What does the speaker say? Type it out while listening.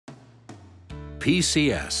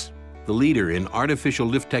PCS, the leader in artificial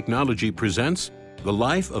lift technology, presents the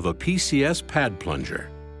life of a PCS pad plunger.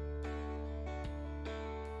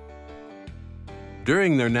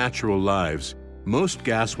 During their natural lives, most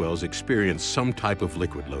gas wells experience some type of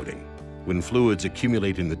liquid loading, when fluids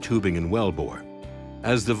accumulate in the tubing and wellbore.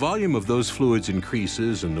 As the volume of those fluids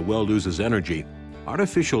increases and the well loses energy,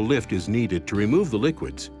 artificial lift is needed to remove the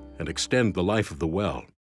liquids and extend the life of the well.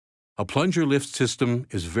 A plunger lift system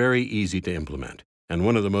is very easy to implement and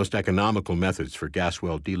one of the most economical methods for gas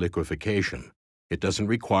well deliquification. It doesn't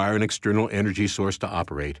require an external energy source to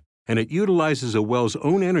operate, and it utilizes a well's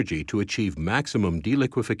own energy to achieve maximum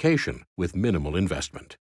deliquification with minimal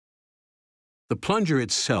investment. The plunger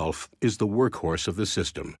itself is the workhorse of the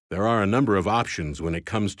system. There are a number of options when it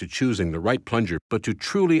comes to choosing the right plunger, but to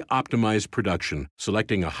truly optimize production,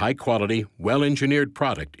 selecting a high-quality, well-engineered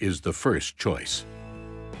product is the first choice.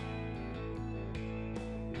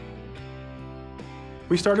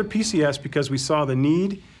 We started PCS because we saw the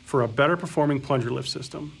need for a better performing plunger lift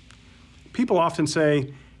system. People often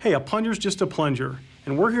say, hey, a plunger's just a plunger,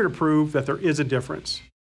 and we're here to prove that there is a difference.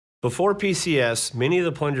 Before PCS, many of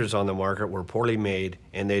the plungers on the market were poorly made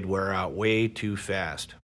and they'd wear out way too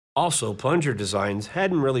fast. Also, plunger designs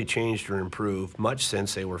hadn't really changed or improved much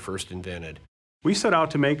since they were first invented. We set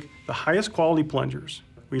out to make the highest quality plungers.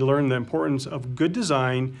 We learned the importance of good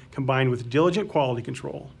design combined with diligent quality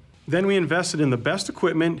control. Then we invested in the best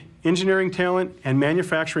equipment, engineering talent, and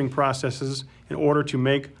manufacturing processes in order to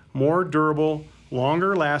make more durable,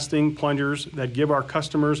 longer-lasting plungers that give our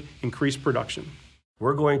customers increased production.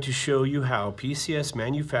 We're going to show you how PCS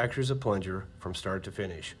manufactures a plunger from start to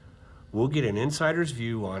finish. We'll get an insider's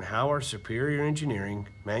view on how our superior engineering,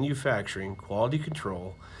 manufacturing, quality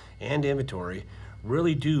control, and inventory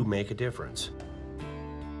really do make a difference.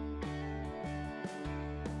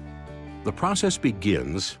 The process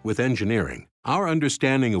begins with engineering. Our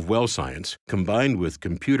understanding of well science, combined with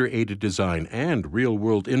computer-aided design and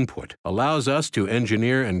real-world input, allows us to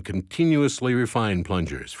engineer and continuously refine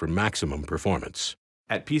plungers for maximum performance.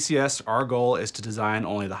 At PCS, our goal is to design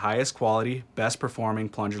only the highest quality, best performing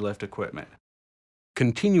plunger lift equipment.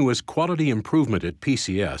 Continuous quality improvement at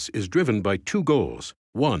PCS is driven by two goals.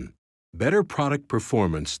 One, better product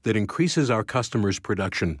performance that increases our customers'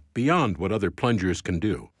 production beyond what other plungers can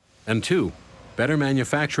do. And two, better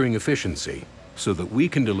manufacturing efficiency so that we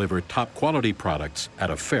can deliver top quality products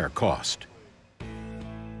at a fair cost.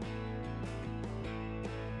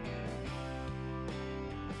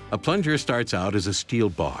 A plunger starts out as a steel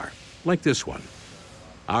bar, like this one.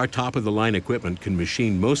 Our top-of-the-line equipment can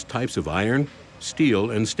machine most types of iron,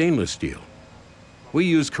 steel, and stainless steel. We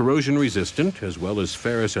use corrosion-resistant as well as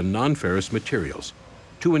ferrous and non-ferrous materials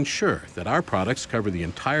to ensure that our products cover the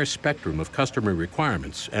entire spectrum of customer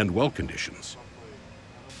requirements and well conditions.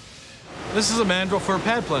 This is a mandrel for a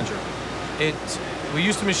pad plunger. We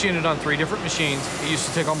used to machine it on 3 different machines. It used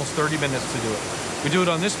to take almost 30 minutes to do it. We do it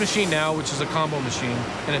on this machine now, which is a combo machine,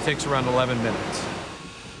 and it takes around 11 minutes.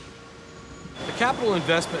 The capital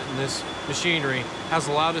investment in this machinery has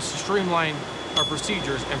allowed us to streamline our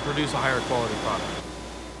procedures and produce a higher quality product.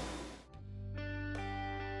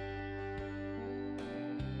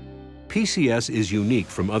 PCS is unique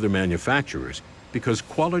from other manufacturers because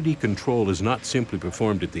quality control is not simply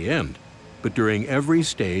performed at the end, but during every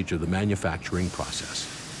stage of the manufacturing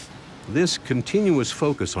process. This continuous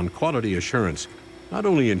focus on quality assurance not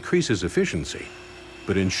only increases efficiency,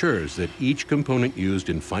 but ensures that each component used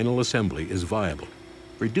in final assembly is viable,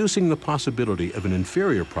 reducing the possibility of an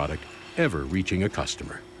inferior product ever reaching a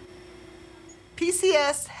customer.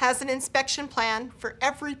 PCS has an inspection plan for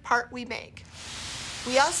every part we make.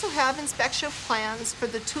 We also have inspection plans for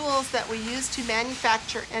the tools that we use to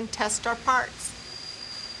manufacture and test our parts.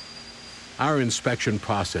 Our inspection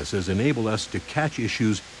processes enable us to catch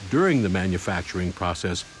issues during the manufacturing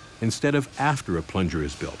process instead of after a plunger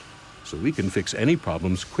is built, so we can fix any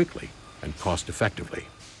problems quickly and cost-effectively.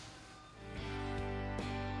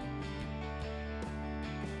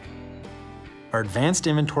 Our advanced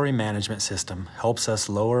inventory management system helps us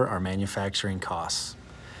lower our manufacturing costs.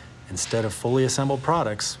 Instead of fully assembled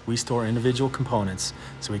products, we store individual components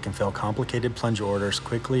so we can fill complicated plunger orders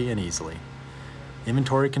quickly and easily.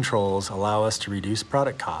 Inventory controls allow us to reduce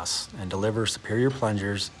product costs and deliver superior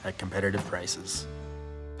plungers at competitive prices.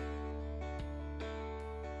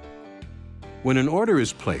 When an order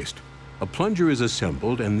is placed, a plunger is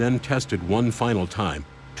assembled and then tested one final time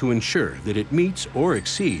to ensure that it meets or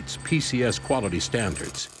exceeds PCS quality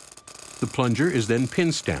standards. The plunger is then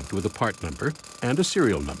pin-stamped with a part number and a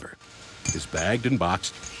serial number, is bagged and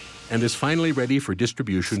boxed, and is finally ready for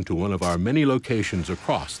distribution to one of our many locations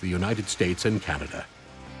across the United States and Canada.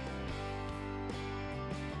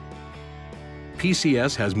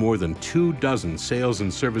 PCS has more than 24 sales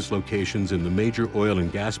and service locations in the major oil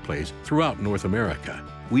and gas plays throughout North America.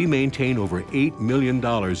 We maintain over $8 million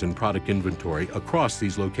in product inventory across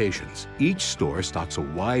these locations. Each store stocks a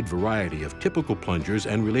wide variety of typical plungers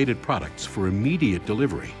and related products for immediate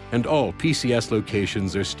delivery. And all PCS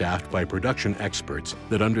locations are staffed by production experts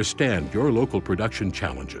that understand your local production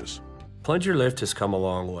challenges. Plunger lift has come a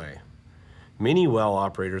long way. Many well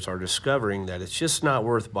operators are discovering that it's just not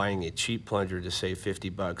worth buying a cheap plunger to save 50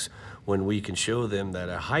 bucks when we can show them that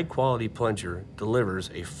a high quality plunger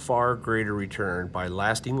delivers a far greater return by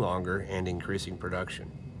lasting longer and increasing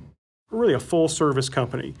production. We're really a full service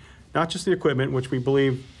company, not just the equipment, which we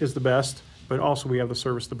believe is the best, but also we have the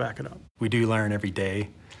service to back it up. We do learn every day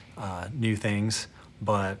new things,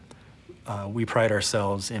 but we pride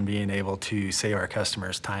ourselves in being able to save our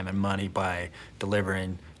customers time and money by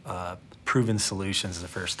delivering proven solutions the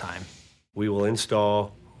first time. We will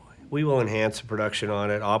install, we will enhance the production on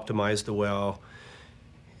it, optimize the well,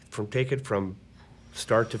 take it from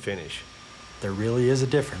start to finish. There really is a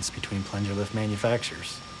difference between plunger lift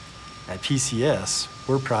manufacturers. At PCS,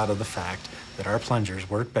 we're proud of the fact that our plungers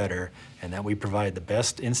work better and that we provide the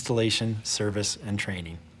best installation, service, and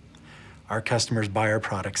training. Our customers buy our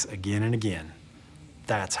products again and again.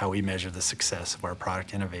 That's how we measure the success of our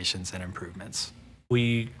product innovations and improvements.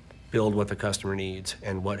 We build what the customer needs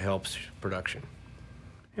and what helps production.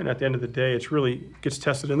 And at the end of the day, it's really gets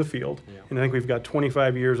tested in the field. Yeah. And I think we've got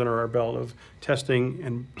 25 years under our belt of testing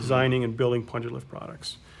and designing and building plunger lift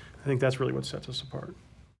products. I think that's really what sets us apart.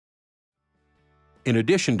 In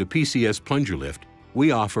addition to PCS Plunger Lift,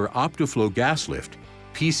 we offer OptiFlow Gas Lift,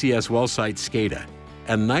 PCS Wellsite SCADA,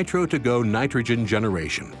 and Nitro2Go Nitrogen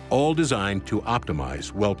Generation, all designed to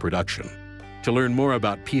optimize well production. To learn more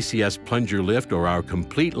about PCS Plunger Lift or our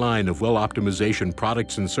complete line of well optimization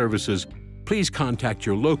products and services, please contact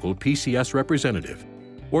your local PCS representative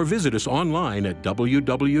or visit us online at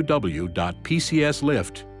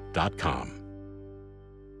www.pcslift.com.